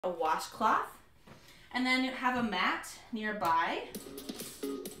a washcloth, and then have a mat nearby.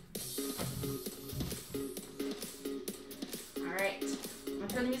 All right, I'm gonna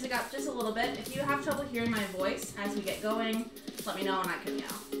turn the music up just a little bit. If you have trouble hearing my voice as we get going, let me know and I can yell.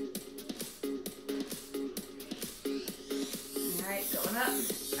 All right, going up.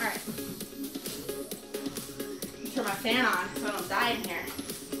 All right. Turn my fan on so I don't die in here.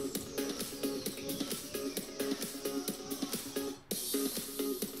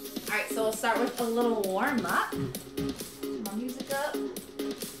 All right, so we'll start with a little warm up. Turn my music up. Go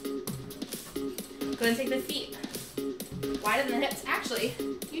ahead and take the feet wider than the hips. Actually,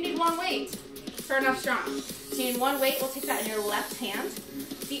 you need one weight. Turn up strong. So you need one weight. We'll take that in your left hand.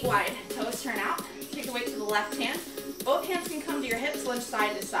 Feet wide, toes turn out. Take the weight to the left hand. Both hands can come to your hips, lunge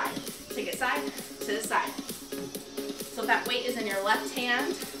side to side. Take it side to the side. So if that weight is in your left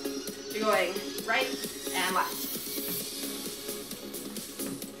hand, you're going right and left.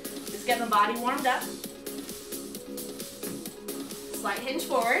 Just get the body warmed up. Slight hinge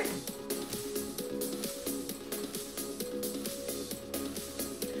forward.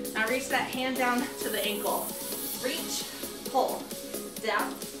 Now reach that hand down to the ankle. Reach, pull,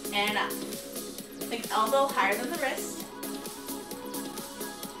 down, and up. Think elbow higher than the wrist.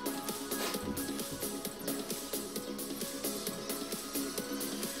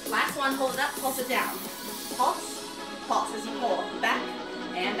 Last one, hold it up, pulse it down. Pulse, pulse as you pull back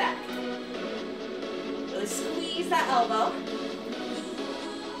and back. Really squeeze that elbow.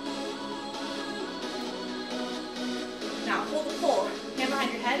 Now hold the pull, hand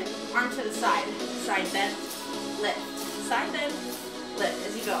behind your head, arm to the side. Side bend, lift. Side bend, lift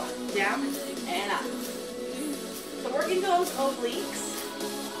as you go. Down and up. So working those obliques.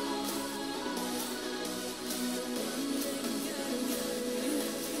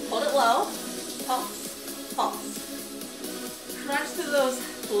 Hold it low, pulse, pulse. Crunch through those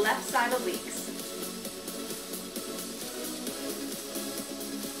left side obliques.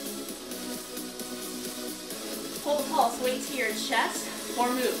 Hold the pulse, weight to your chest, 4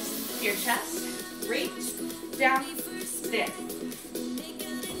 moves. To your chest, reach, down, stand.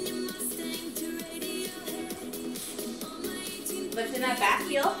 Lifting that back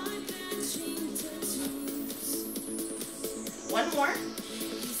heel. One more.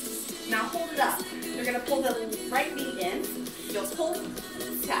 Now hold it up. You're going to pull the right knee in. You'll pull,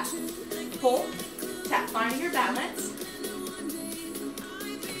 tap, pull, tap. Finding your balance.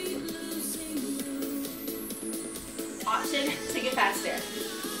 Option to get faster.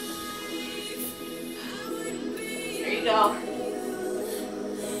 There you go.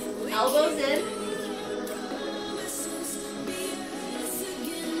 Elbows in.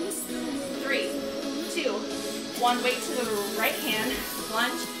 3, 2, 1. Weight to the right hand.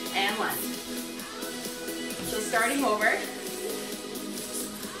 Lunge and lunge. So starting over.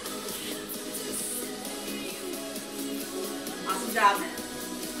 Awesome job.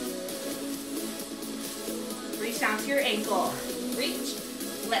 Reach down to your ankle. Reach,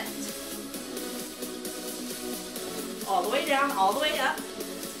 lift. All the way down, all the way up.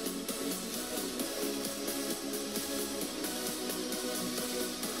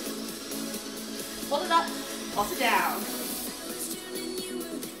 Hold it up, pulse it down.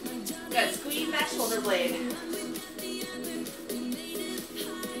 Good, squeeze that shoulder blade.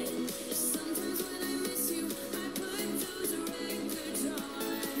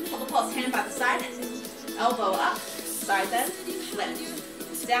 Hold the pulse, hand by the side, elbow up, side bend, lift,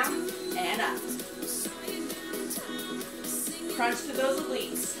 down and up. Crunch through those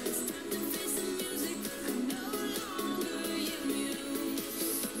obliques.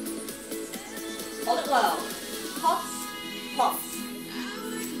 Hold it low, pulse, pulse.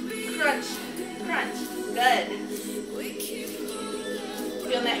 Crunch, crunch, good.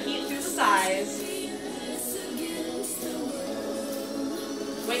 Feeling that heat through the thighs.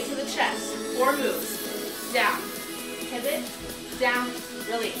 Weight to the chest, 4 moves. Down, pivot, down,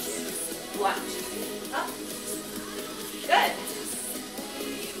 release. Lunge, up, good.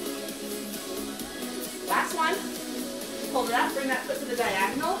 Last one, hold it up, bring that foot to the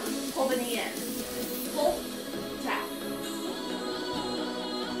diagonal, pull the knee in. Pull, tap.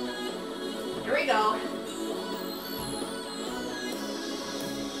 Here we go.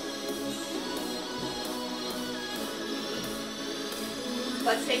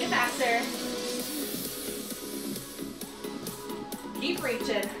 Let's take it faster. Keep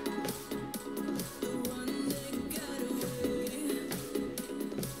reaching.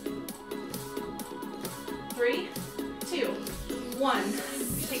 Three, 2, 1.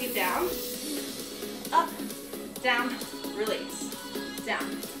 Take it down. Up, down, release.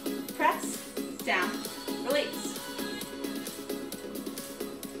 Down, press, down, release.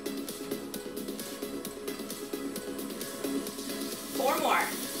 more.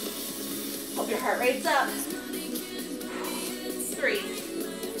 Hope your heart rate's up. 3.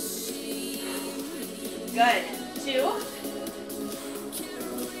 Good. 2.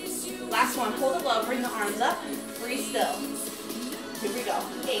 Last one. Hold it low. Bring the arms up. Breathe still. Here we go.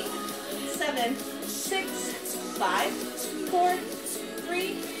 8, 7, 6, 5, 4,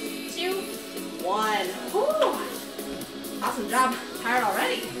 3, 2, 1. Woo! Awesome job. Tired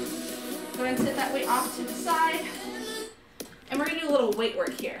already. Go ahead and sit that weight off to the side. And we're going to do a little weight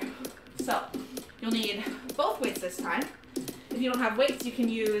work here. So you'll need both weights this time. If you don't have weights, you can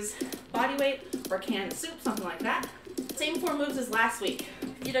use body weight or canned soup, something like that. Same 4 moves as last week.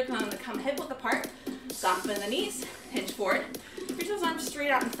 Feet are going to come hip width apart. Soften the knees. Hinge forward. Reach those arms straight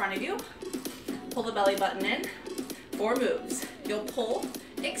out in front of you. Pull the belly button in. 4 moves. You'll pull,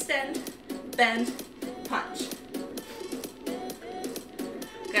 extend, bend, punch.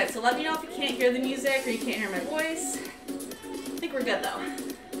 Good, so let me know if you can't hear the music or you can't hear my voice. I think we're good though.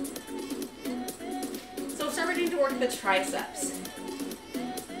 So we're starting to work the triceps.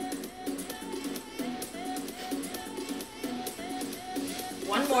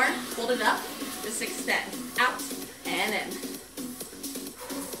 One more, hold it up, just extend, out and in.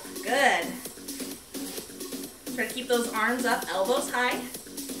 Good. Try to keep those arms up, elbows high.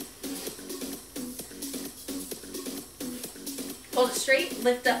 Hold it straight,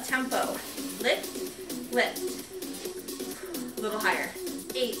 lift up tempo. Lift, lift. A little higher.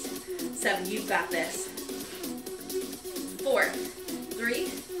 8, 7, you've got this. 4,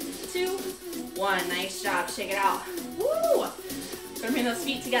 3, 2, 1. Nice job, shake it out. Woo! Gonna bring those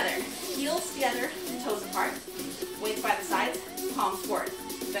feet together. Heels together, toes apart. Weights by the sides, palms forward.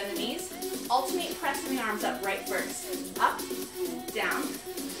 Bend the knees. Alternate pressing the arms up right first. Up,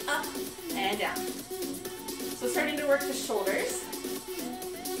 and down. So starting to work the shoulders.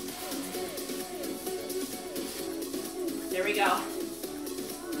 There we go.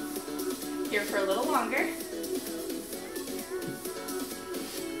 Here for a little longer.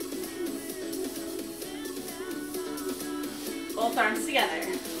 Both arms together.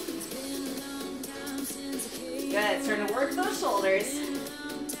 Good, starting to work those shoulders.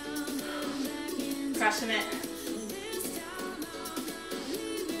 Crushing it.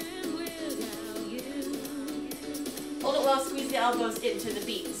 Hold it low, squeeze the elbows into the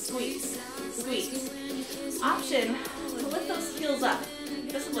beat. Squeeze, squeeze. Option to lift those heels up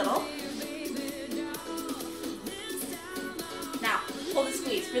just a little. Now, hold the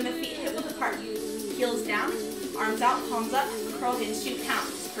squeeze. Bring the feet hip width apart. Heels down, arms out, palms up, curl, hinge, shoot,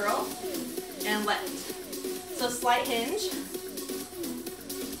 counts. Curl and lift. So slight hinge,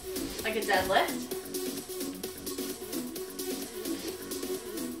 like a deadlift.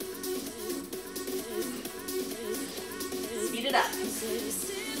 Speed it up.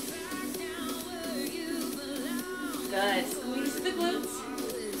 Good. Squeeze the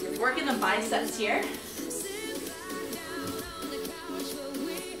glutes. Working the biceps here.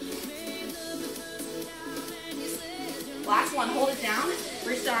 Last one. Hold it down.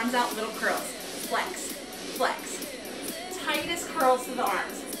 Reach the arms out. Little curls. Flex. Flex. Tightest curls to the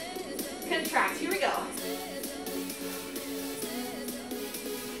arms. Contract. Here we go.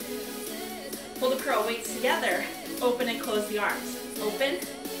 Pull the curl weights together. Open and close the arms. Open,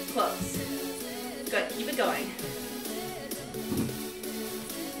 close. Good. Keep it going.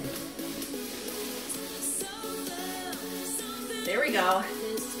 There we go.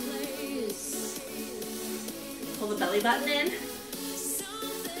 Pull the belly button in.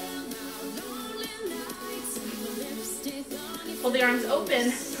 Pull the arms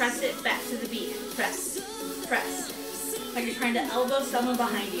open. Press it back to the beat. Press. Press. Like you're trying to elbow someone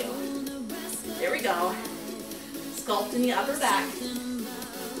behind you. There we go. Sculpting the upper back.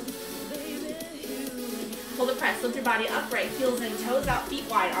 Pull the press. Lift your body upright. Heels in, toes out, feet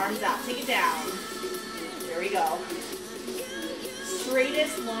wide, arms out. Take it down. There we go.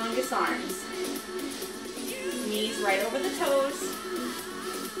 Straightest, longest arms. Knees right over the toes.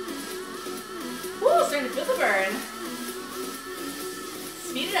 Woo, starting to feel the burn.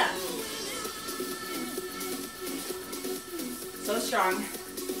 Speed it up. So strong.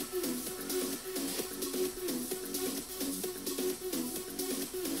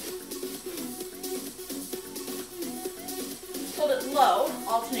 Hold it low,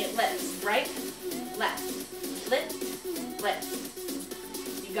 alternate lifts. Right, left, lift, lift.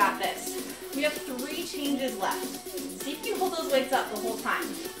 You got this. We have 3 changes left. See if you can hold those weights up the whole time.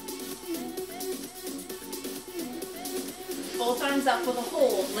 Both arms up with a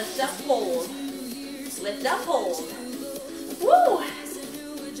hold. Lift up, hold. Lift up, hold. Woo!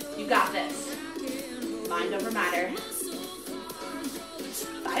 You got this. Mind over matter.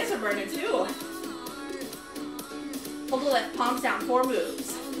 Thighs are burning too. Hold the lift, palms down, 4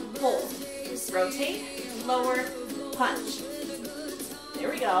 moves. Hold, rotate, lower, punch. There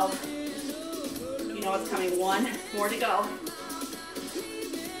we go. You know what's coming, 1 more to go.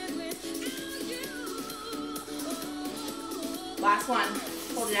 Last one,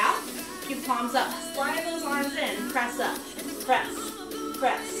 hold it out, keep the palms up, slide those arms in, press up, press,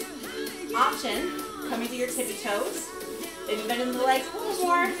 press. Option, coming to your tippy toes, maybe bending the legs a little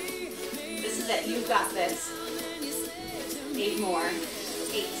more. This is it, you've got this. 8 more,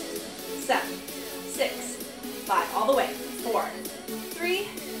 8, 7, 6, 5, all the way, 4, 3,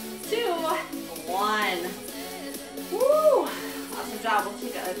 2, 1. Woo! Awesome job, we'll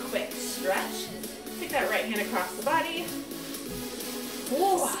take a quick stretch. Take that right hand across the body.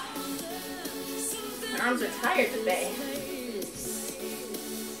 Woo! My arms are tired today.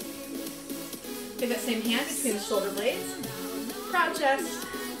 Take that same hand between the shoulder blades. Proud chest.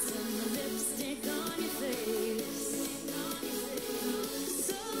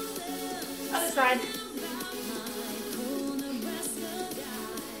 Other side.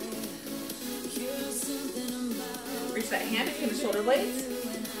 Reach that hand between the shoulder blades.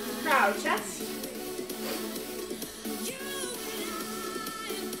 Proud chest.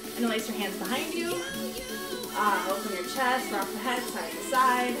 Interlace your hands behind you. Open your chest, rock the head side to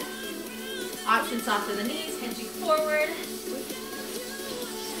side. Option, soften the knees, hinging forward.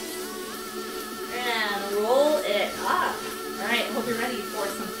 And roll it up. All right, hope you're ready for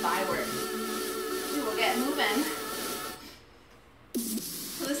some thigh work. We will get moving.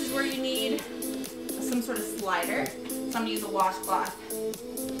 So this is where you need some sort of slider. So I'm gonna use a washcloth.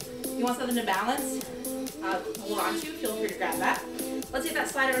 You want something to balance? Hold on to, feel free to grab that. Let's take that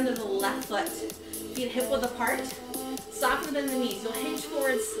slider under the left foot. Feet hip width apart. Soften them in the knees. You'll hinge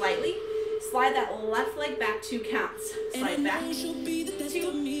forward slightly. Slide that left leg back 2 counts. Slide back, 2,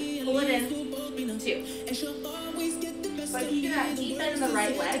 pull it in, 2. By keeping that deep bend in the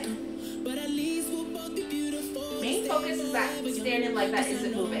right leg, main focus is that standing leg that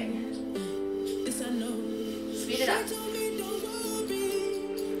isn't moving. Speed it up.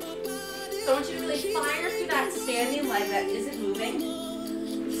 So I want you to really fire through that standing leg that isn't moving.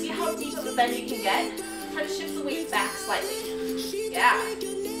 See how deep of a bend you can get? Try to shift the weight back slightly. Yeah.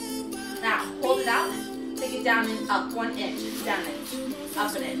 Now, hold it out. Take it down and up 1 inch. Down an inch.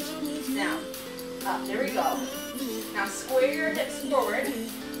 Up an inch. Down. Up. There we go. Now square your hips forward.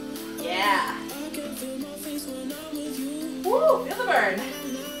 Yeah. Woo! Feel the burn.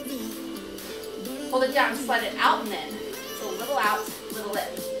 Hold it down. Slide it out and in. So little out, little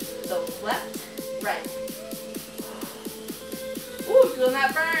in. So left, right. Ooh, feeling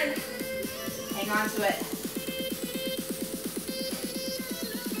that burn. Hang on to it.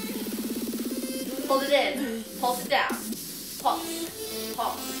 Hold it in. Pulse it down. Pulse.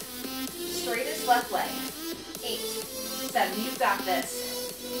 Pulse. Straightest left leg. 8, 7. You've got this.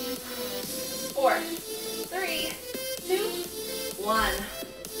 4, 3, 2, 1.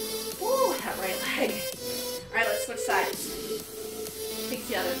 Woo, that right leg. All right, let's switch sides. Take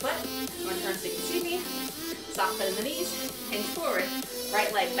the other foot. I'm going to turn so you can see me. Soft bend in the knees. Hinge forward.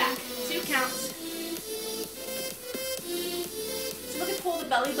 Right leg back. 2 counts. So look at pull the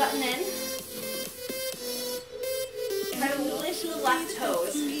belly button in. Try to lift the left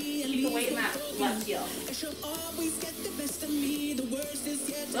toes. Keep the weight in that left heel.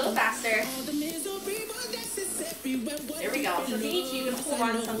 A little faster. There we go. So if you need to, you can hold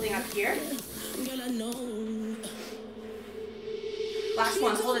on to something up here. Last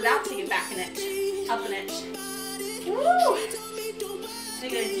one. Hold it out. Take it back an inch. Up an inch. Woo! And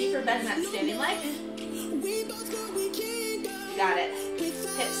get a deeper bend in that standing leg. You got it.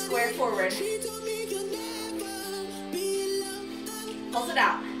 Hips square forward. Pulse it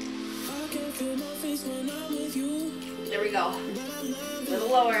out. There we go. A little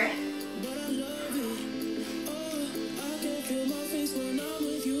lower.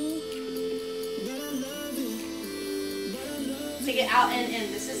 Take it out and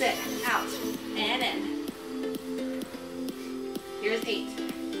in. This is it. Out and in. Here's 8,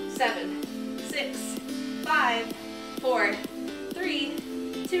 7, 6, 5, 4,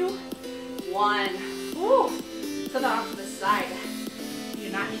 3, 2, 1. Woo! Put that off to the side. You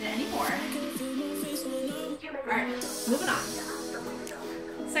do not need it anymore. Alright, moving on.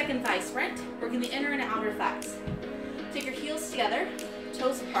 Second thigh sprint. Working the inner and outer thighs. Take your heels together,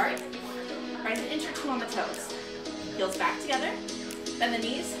 toes apart. Rise an inch or 2 on the toes. Heels back together. Bend the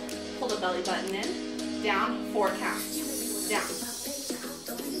knees. Pull the belly button in. Down, 4 counts. Down.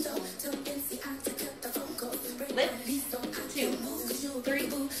 Lift. 2, 3,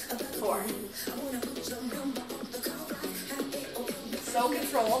 4. So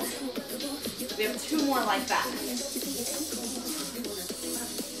controlled. We have 2 more like that.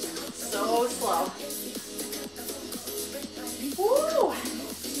 So slow. Woo!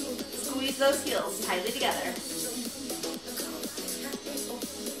 Squeeze those heels tightly together.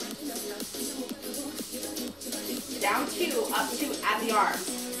 Down 2, up 2 at the arms.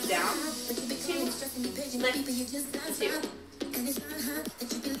 Down, 2, lift, 2.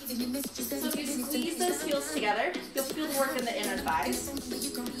 So if you squeeze those heels together, you'll feel the work in the inner thighs.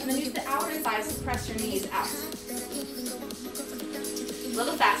 And then use the outer thighs to press your knees out. A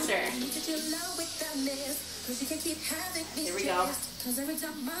little faster. Here we go.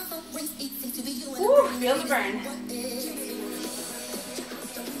 Woo, feel the burn.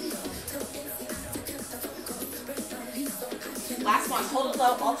 Last one, hold it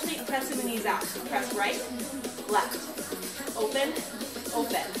low, alternate pressing the knees out. Press right, left, open,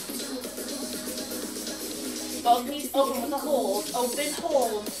 open. Both knees open with a hold, open,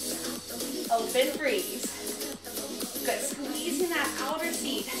 hold, open, freeze. Good, squeezing that outer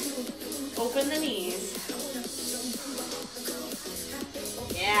seat. Open the knees.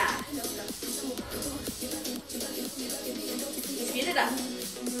 Yeah. Speed it up.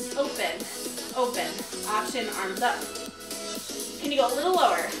 Open, open. Option, arms up. Can you go a little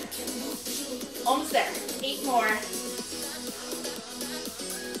lower? Almost there. 8 more.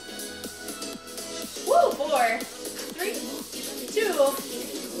 Woo, 4, 3, 2,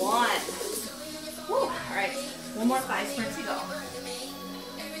 1. Woo, all right. One more thigh sprint to go.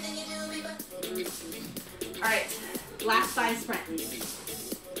 All right, last thigh sprint.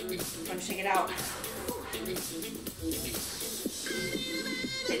 I'm gonna shake it out.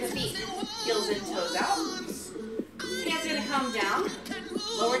 Take the feet, heels in, toes out. Hands are gonna come down,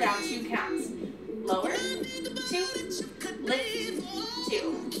 lower down, 2 counts. Lower, 2, lift, 2.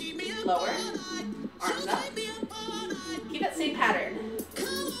 Lower, arms up. Keep that same pattern.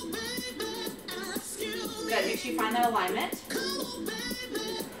 Good, make sure you find that alignment.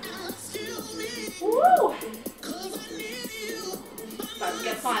 Woo! About to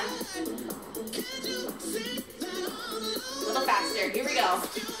get fun. A little faster, here we go.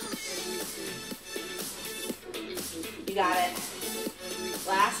 You got it.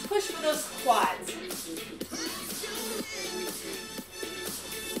 Last push for those quads.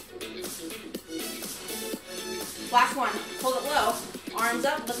 Last one, hold it low. Arms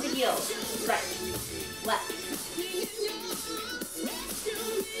up, lift the heels. Right, left.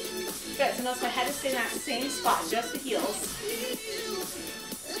 Good, so notice my head is staying in that same spot, just the heels.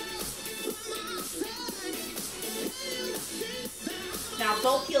 Now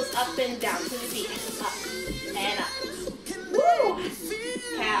both heels up and down to the feet. Up and up. Woo!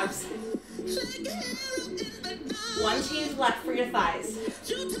 Calves. One change left for your thighs.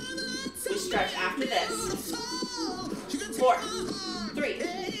 We stretch after this. 4, 3, 2,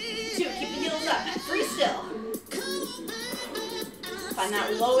 keep the heels up. Free still. Find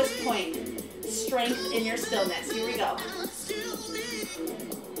that lowest point. Strength in your stillness. Here we go.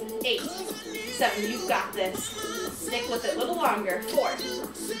 8, 7, you've got this. Stick with it a little longer. 4,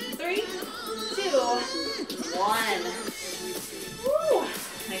 3, 2, 1. Woo!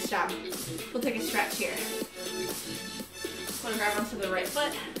 Nice job. We'll take a stretch here. I'm gonna grab onto the right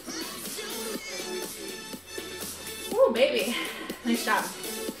foot. Woo, baby. Nice job.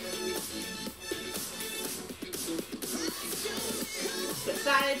 Switch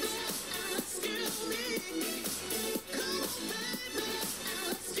sides.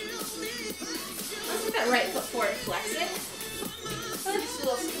 Let's take that right foot forward, flex it. Let's just do a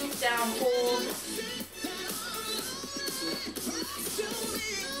little scoop down, hold.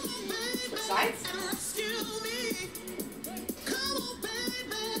 Switch sides.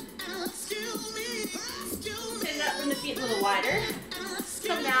 Stand up, bring the feet a little wider.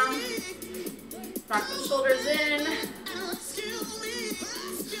 Come down. Rock the shoulders in.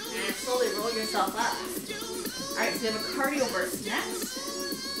 And slowly roll yourself up. Alright, so we have a cardio burst next.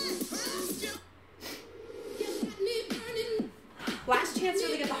 Last chance to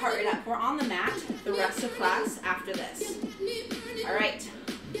really get the heart rate up. We're on the mat the rest of class after this. Alright,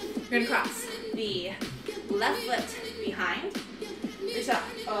 you're going to cross the left foot behind. Reach up,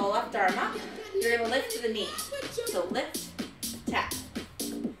 left arm up. You're going to lift to the knee. So lift, tap.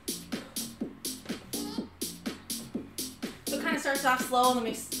 So it kind of starts off slow, and then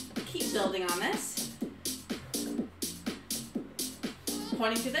we keep building on this.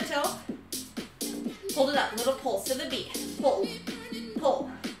 Pointing to the toe. Hold it up, little pulse to the beat. Pull, pull.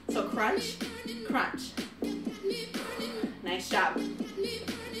 So crunch, crunch. Nice job.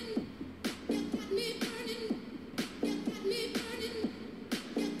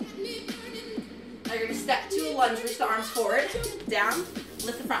 Now you're going to step to a lunge, reach the arms forward, down,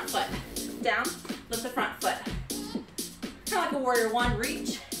 lift the front foot. Down, lift the front foot. Kind of like a warrior one,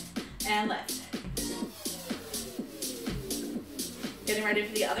 reach and lift. Getting ready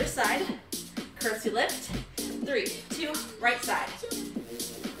for the other side. Curtsy lift. 3, 2, right side.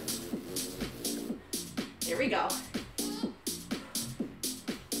 Here we go.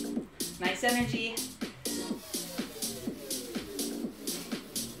 Nice energy.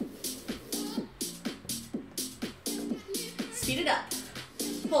 Speed it up.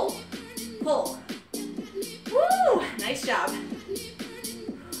 Pull, pull. Woo! Nice job.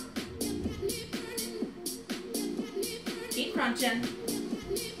 Keep crunching.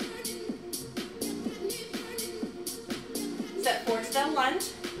 Step forward, step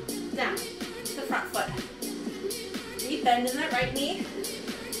lunge. Down. The front foot. Deep bend in that right knee.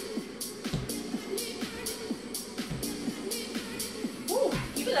 Woo!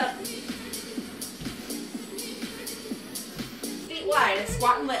 Keep it up. Feet wide,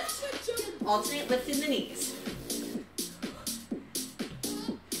 squat and lift. Alternate lifting the knees.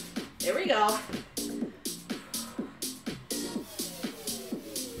 There we go.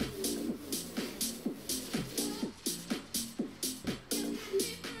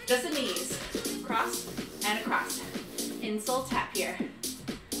 Just the knees. Cross and across. Insole tap here.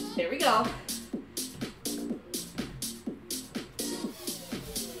 There we go.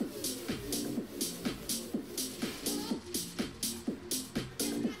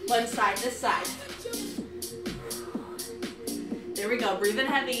 One side, this side. There we go, breathe in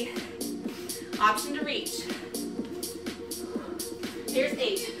heavy. Option to reach. Here's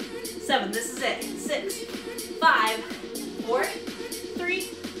 8, 7, this is it. 6, 5, 4, 3,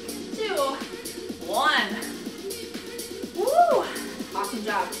 2, 1. Woo! Awesome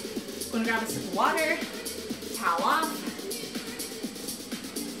job. Gonna grab a sip of water, towel off.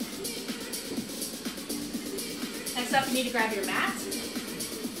 Next up, you need to grab your mat.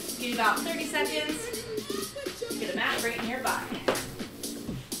 Give you about 30 seconds. Get a mat right nearby.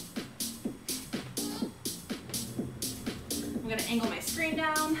 I'm gonna angle my screen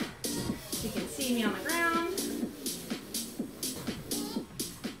down so you can see me on the ground.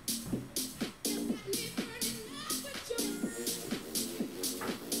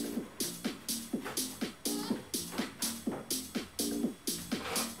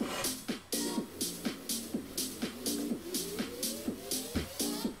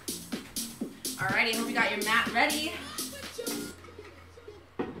 Alrighty, hope you got your mat ready.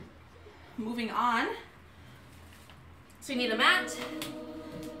 Moving on. So you need a mat.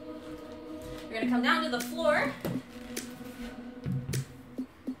 You're gonna come down to the floor.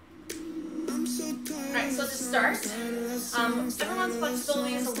 Alright, so to start, everyone's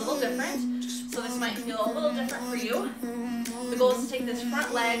flexibility is a little different, so this might feel a little different for you. The goal is to take this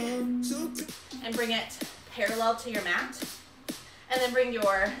front leg and bring it parallel to your mat, and then bring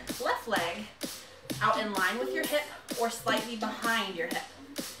your left leg out in line with your hip or slightly behind your hip.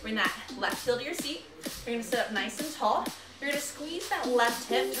 Bring that left heel to your seat. You're gonna sit up nice and tall. You're gonna squeeze that left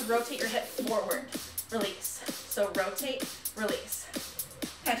hip to rotate your hip forward. Release. So rotate, release.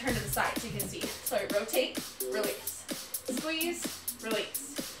 Kind of turn to the side so you can see. So rotate, release. Squeeze,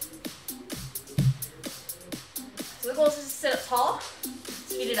 release. So the goal is to sit up tall,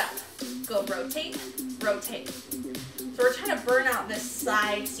 speed it up. Go rotate, rotate. So we're trying to burn out this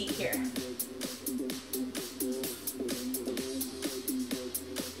side seat here.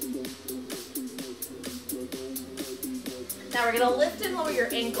 Now we're gonna lift and lower your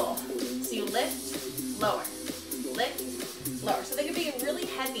ankle. So you lift, lower, lift, lower. So they can be really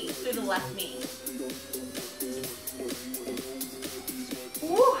heavy through the left knee.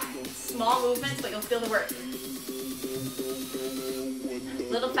 Woo. Small movements, but you'll feel the work. A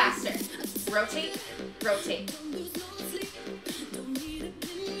little faster. Rotate, rotate.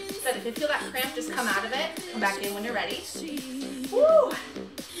 Good. If you feel that cramp, just come out of it. Come back in when you're ready. Woo.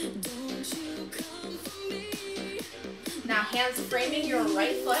 Now hands framing your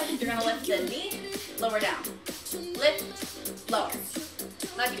right foot. You're gonna lift the knee, lower down. Lift, lower.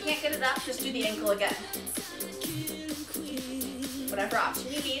 Now if you can't get it up, just do the ankle again. Whatever option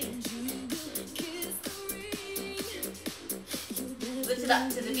you need. Lift it up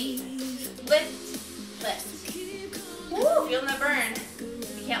to the beat. Lift, lift. Woo, feeling the burn.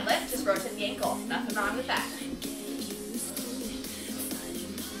 If you can't lift, just rotate the ankle. Nothing wrong with that.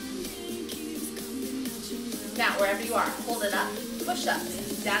 Now, wherever you are, hold it up, push up,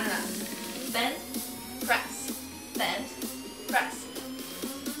 down and up. Bend, press, bend, press.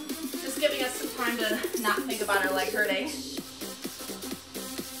 Just giving us some time to not think about our leg hurting.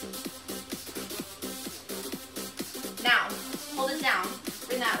 Now, hold it down.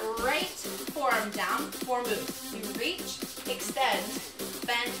 Bring that right forearm down, 4 moves. You reach, extend,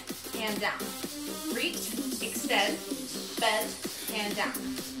 bend, hand down. Reach, extend, bend, hand down.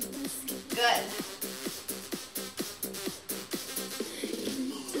 Good.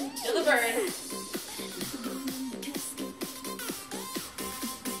 Feel the burn.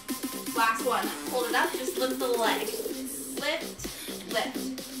 Last one. Hold it up, just lift the leg. Lift, lift.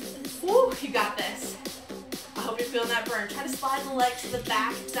 Woo, you got this. I hope you're feeling that burn. Try to slide the leg to the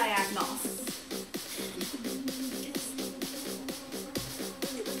back diagonal.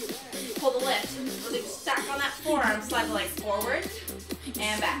 Pull the lift. Really stack on that forearm, slide the leg forward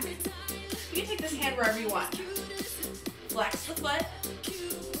and back. You can take this hand wherever you want. Flex the foot.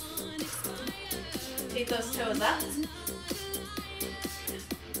 Take those toes up.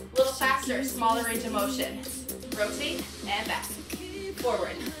 A little faster, smaller range of motion. Rotate and back.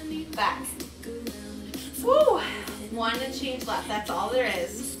 Forward, back. Woo! One and change left, that's all there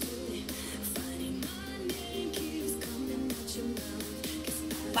is.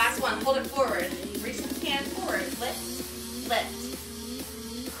 Last one, hold it forward. Reach the hand forward, lift, lift.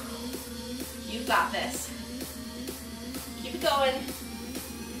 You got this. Keep it going.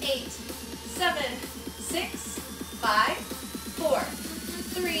 8, 7, 6, 5, 4,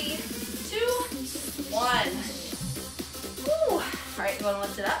 3, 2, 1. Woo! All right, you want to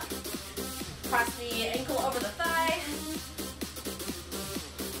lift it up. Cross the ankle over the thigh.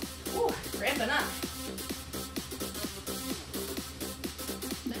 Ooh, ramping up.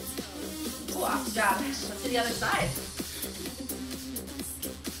 Ooh, awesome job. Let's do the other side.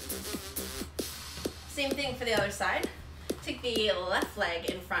 Same thing for the other side. Take the left leg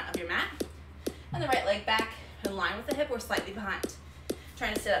in front of your mat and the right leg back in line with the hip or slightly behind.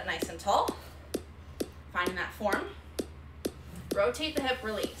 Trying to sit up nice and tall. Finding that form. Rotate the hip,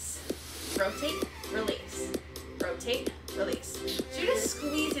 release. Rotate, release. Rotate, release. So you're just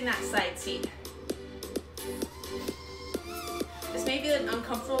squeezing that side seat. This may be an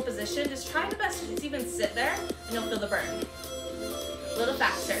uncomfortable position. Just try the best to even sit there and you'll feel the burn. A little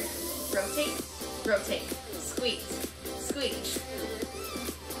faster. Rotate, rotate. Squeeze, squeeze.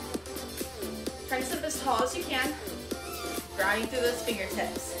 Try to sit up as tall as you can. Grounding through those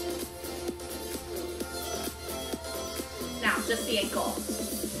fingertips. Now, just the ankle.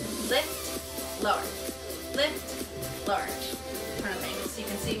 Lift, lower. Lift, lower. Turn the ankle so you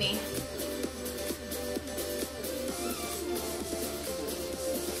can see me.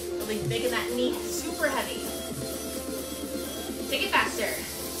 Really big in that knee, super heavy. Take it faster.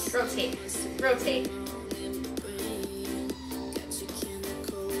 Rotate, rotate.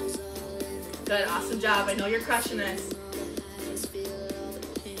 Good, awesome job. I know you're crushing this.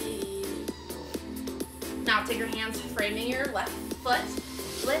 Now take your hands framing your left foot.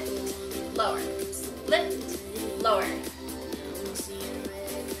 Lift, lower. Lift, lower. So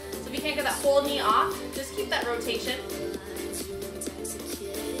if you can't get that whole knee off, just keep that rotation.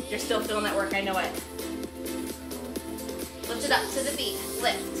 You're still feeling that work, I know it. Lift it up to the feet.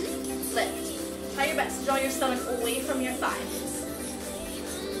 Lift, lift. Try your best to draw your stomach away from your thighs.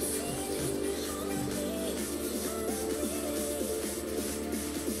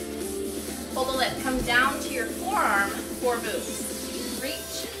 Hold the lift. Come down to your forearm, 4 moves.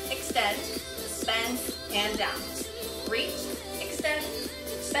 Reach, extend, bend, and down. Reach, extend,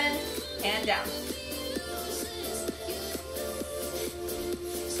 bend, and down.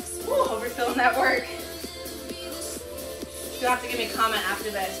 Woo, hope you're feeling that work. You'll have to give me a comment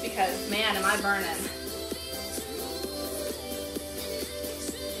after this because, man, am I burning.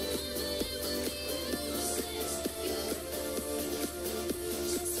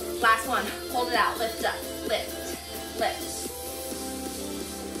 Last one, hold it out, lift up, lift, lift.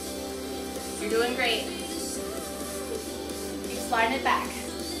 You're doing great. Keep sliding it back.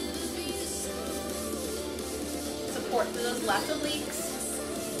 Support through those left obliques.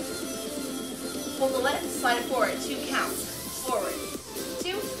 Hold the lift, slide it forward, 2 counts. Forward,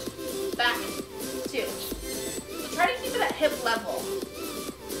 2, back, 2. So try to keep it at hip level.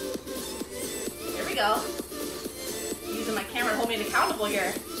 There we go. Using my camera to hold me accountable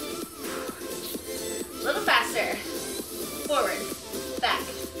here. A little faster. Forward, back,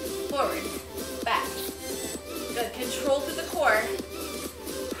 forward, back. Good, control through the core.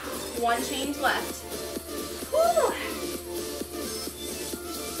 1 change left. Woo!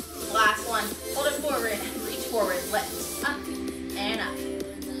 Last one, hold it forward, reach forward, lift, up, and up.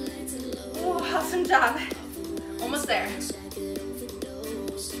 Ooh, awesome job. Almost there. 8,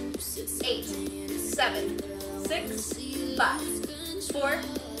 7, 6, 5, 4,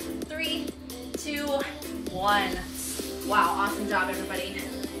 3, 2, 1. Wow, awesome job, everybody.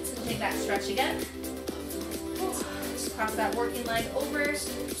 Take that stretch again. Cross that working leg over.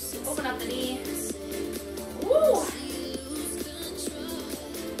 Open up the knee. Woo!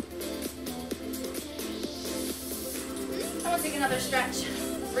 take another stretch.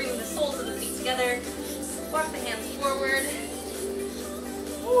 Bring the soles of the feet together. Walk the hands forward.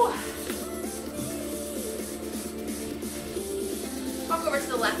 Woo. Walk over to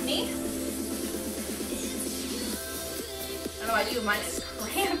the left knee. I don't know about you, mine is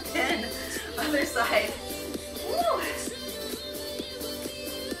cramped in. Other side. Woo.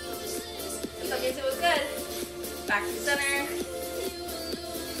 It's okay, so it was good. Back to center.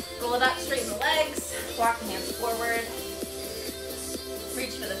 Roll it up, straighten the legs. Walk the hands forward.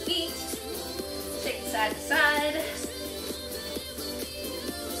 Reach for the feet. Shake side to side.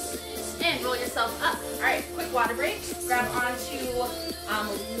 And roll yourself up. All right, quick water break. Grab onto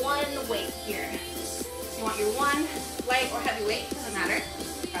one weight here. You want your one light or heavy weight, doesn't matter.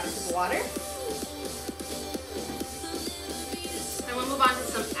 Grab a sip of water. And we'll move on to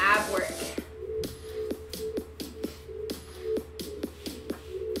some ab work.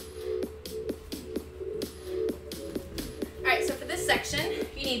 All right, so for this section,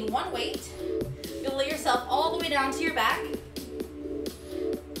 you need one weight. You'll lay yourself all the way down to your back.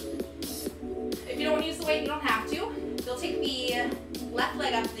 If you don't want to use the weight, you don't have to. You'll take the left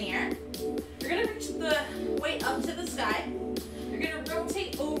leg up in the air. You're going to reach the weight up to the sky. You're going to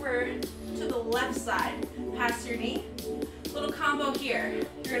rotate over to the left side, past your knee. Little combo here.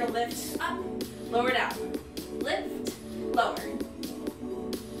 You're going to lift up, lower down. Lift, lower.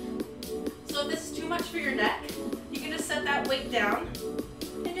 So if this is too much for your neck, you can just set that weight down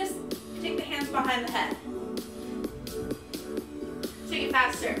and just take the hands behind the head. Take it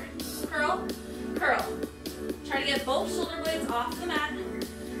faster. Curl, curl. Try to get both shoulder blades off the mat.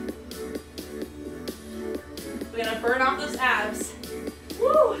 We're gonna burn off those abs.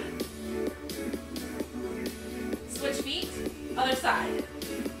 Woo! Switch feet, other side.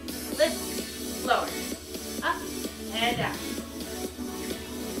 Lift, lower, up, and down.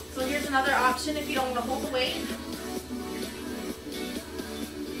 So here's another option if you don't want to hold the weight.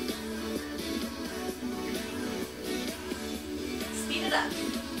 Speed it up.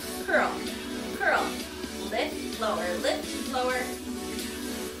 Curl, curl, lift, lower, lift, lower.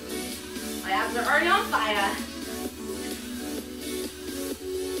 My abs are already on fire.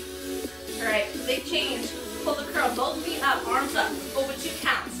 All right, big change. Pull the curl, both feet up, arms up, over 2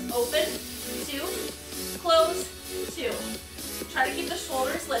 counts. Open, 2, close, 2. Try to keep the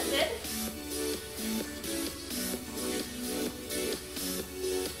shoulders lifted.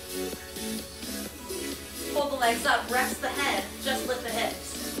 Pull the legs up, rest the head, just lift the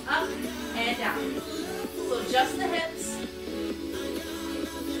hips. Up and down. So just the hips.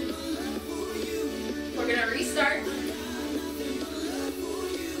 We're gonna restart.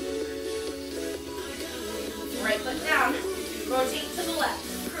 Right foot down. Rotate to the left.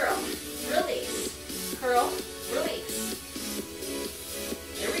 Curl, release. Curl, release.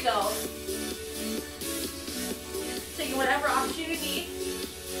 Here we go. Taking whatever option you need.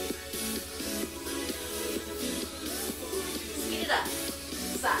 Speed it up.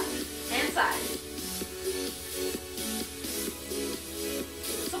 Side and side.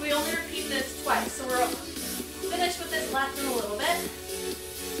 So we only repeat this twice. So we're finished with this left in a little bit.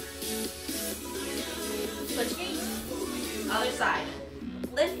 Switch feet. Other side.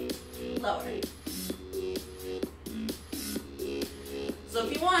 Lift, lower. So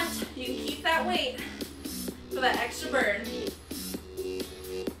if you want, you can keep that weight for that extra burn.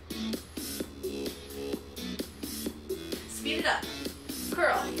 Speed it up.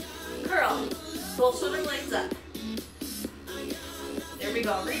 Curl, curl. Both shoulder blades up. There we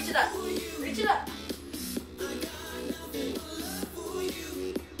go. Reach it up. Reach it up.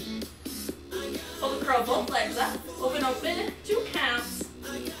 Pull the curl, both legs up. Open, open. 2 counts.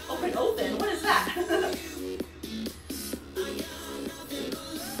 Open, open. What is that?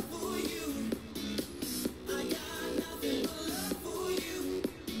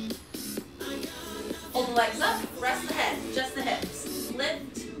 Hold the legs up. Rest the head. Just the hips.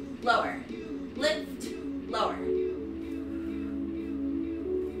 Lift, lower. Lift, lower.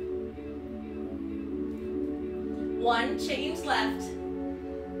 One change left.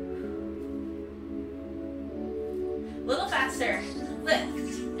 Little faster.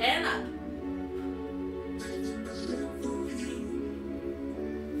 Lift and up.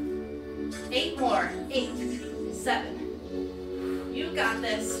 Eight more. 8, 7. You got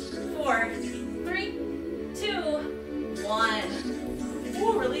this. 4, 3, 2, 1.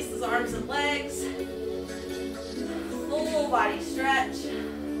 Ooh, release those arms and legs. Full body stretch.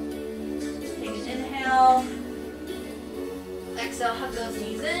 Take an inhale. Exhale, hug those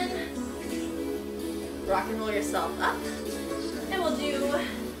knees in. Rock and roll yourself up. And we'll do a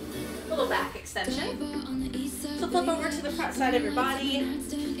little back extension. So flip over to the front side of your body. A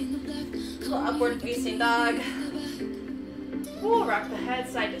little upward facing dog. Ooh, rock the head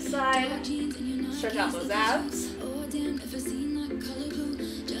side to side. Stretch out those abs.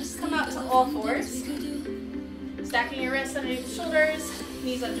 Come out to all fours. Stacking your wrists underneath the shoulders,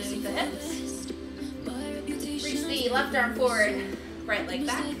 knees underneath the hips. Reach the left arm forward, right leg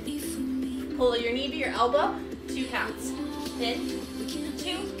back. Pull your knee to your elbow, 2 counts. In,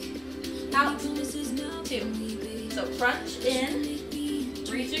 2, out, 2. So crunch in,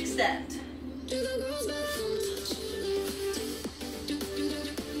 reach, extend.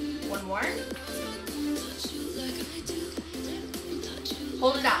 One more.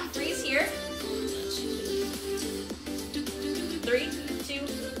 Hold it out, freeze here. 3, 2,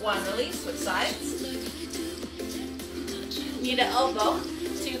 1, release, switch sides. Knee to elbow,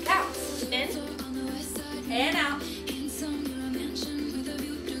 2 counts. In, and out.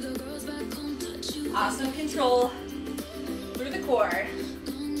 Awesome control through the core.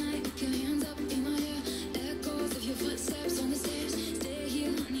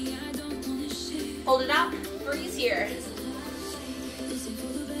 Hold it out, freeze here.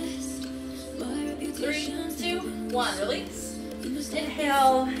 3, 2, 1, release.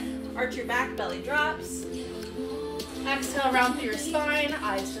 Inhale, arch your back, belly drops. Exhale, round through your spine,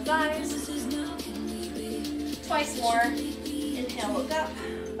 eyes to thighs. Twice more. Inhale, look up,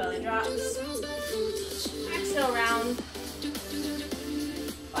 belly drops. Exhale, round.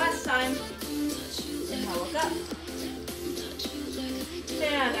 Last time. Inhale, look up.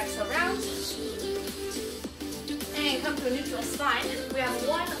 And exhale, round. And come to a neutral spine. We have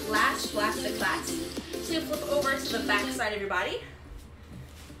one last plastic class. So you flip over to the back side of your body.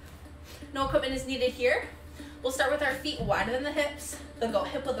 No equipment is needed here. We'll start with our feet wider than the hips. They'll go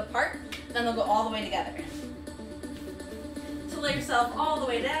hip width apart, then they'll go all the way together. So lay yourself all the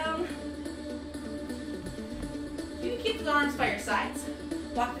way down. You can keep the arms by your sides.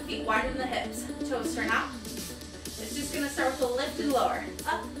 Walk the feet wider than the hips. Toes turn out. It's just gonna start with a lift and lower.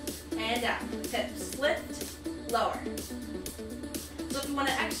 Up and down. Hips, lift, lower. So if you want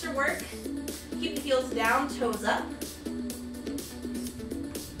an extra work, keep the heels down, toes up.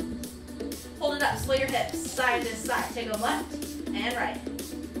 Hold it up, sway your hips, side to side. Take them left and right.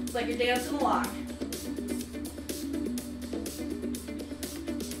 It's like you're dancing along.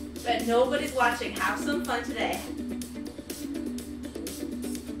 But nobody's watching. Have some fun today.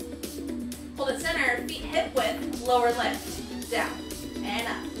 Hold it center, feet hip width, lower lift. Down and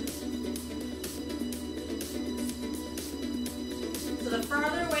up. So the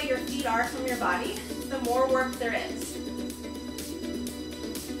farther away your feet are from your body, the more work there is.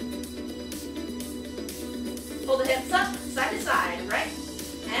 Pull the hips up, side to side, right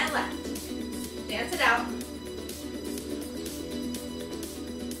and left. Dance it out.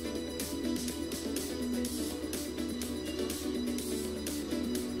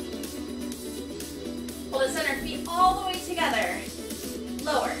 Pull the center feet all the way together.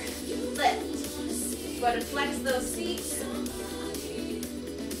 Lower, lift. Go ahead and flex those feet.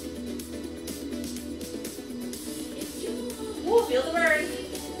 Woo, feel the burn.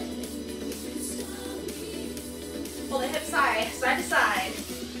 Pull the hips high, side to side,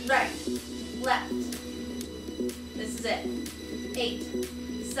 right, left. This is it. 8,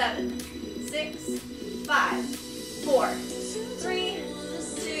 7, 6, 5, 4, 3,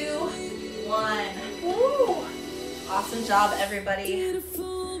 2, 1. Woo! Awesome job, everybody.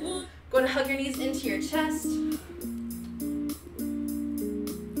 Go ahead and hug your knees into your chest.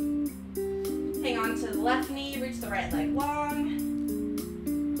 Hang on to the left knee, reach the right leg long.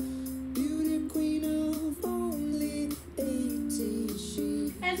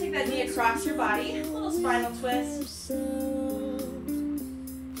 And take that knee across your body, a little spinal twist.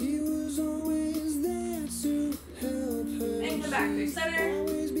 And come back through center.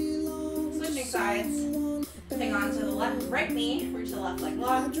 Switching sides. Hang on to the left, right knee, reach the left leg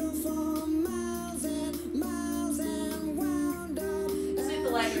long. Sweep the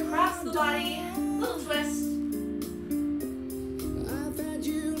leg across the body, little twist.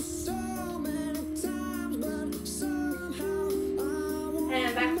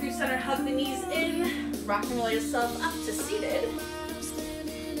 And back through center, hug the knees in. Rock and roll yourself up to seated.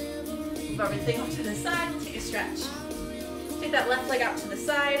 Move everything up to the side, take a stretch. Take that left leg out to the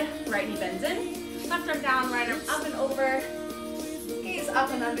side, right knee bends in. Left arm down, right arm up and over. Gaze up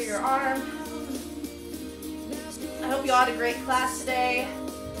and under your arm. I hope you all had a great class today.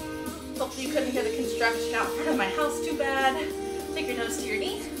 Hopefully you couldn't hear the construction out front of my house too bad. Take your nose to your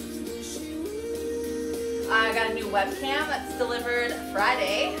knee. I got a new webcam that's delivered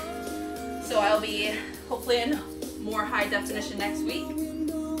Friday, so I'll be hopefully in more high definition next week.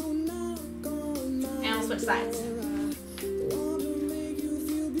 And we'll switch sides.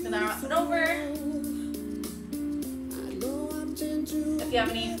 And then I'll flip it over. If you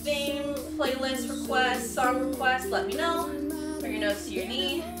have any theme, playlist requests, song requests, let me know. Bring your nose to your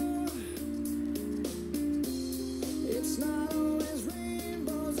knee.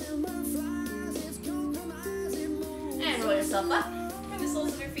 And roll yourself up. Bring the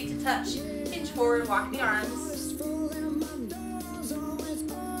soles of your feet to touch. Hinge forward, walk the arms.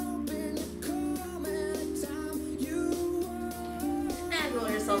 And roll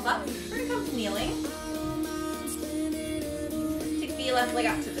yourself up. We're going to come to kneeling. Take the left leg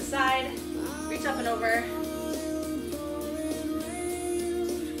out to the side. Reach up and over.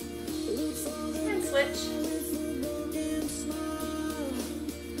 And switch.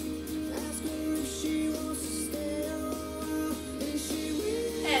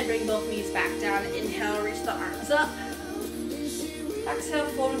 And bring both knees back down. Inhale, reach the arms up. Exhale,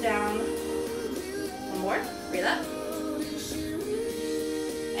 fold them down. One more. Breathe up.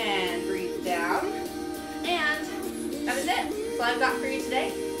 And breathe down. And that is it. That's all I've got for you today.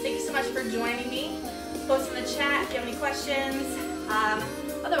 Thank you so much for joining me. Post in the chat if you have any questions.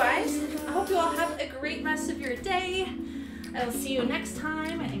 Otherwise, I hope you all have a great rest of your day. I will see you next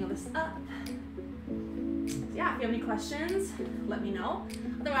time. Angle this up. Yeah, if you have any questions, let me know.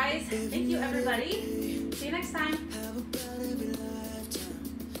 Otherwise, thank you everybody. See you next time.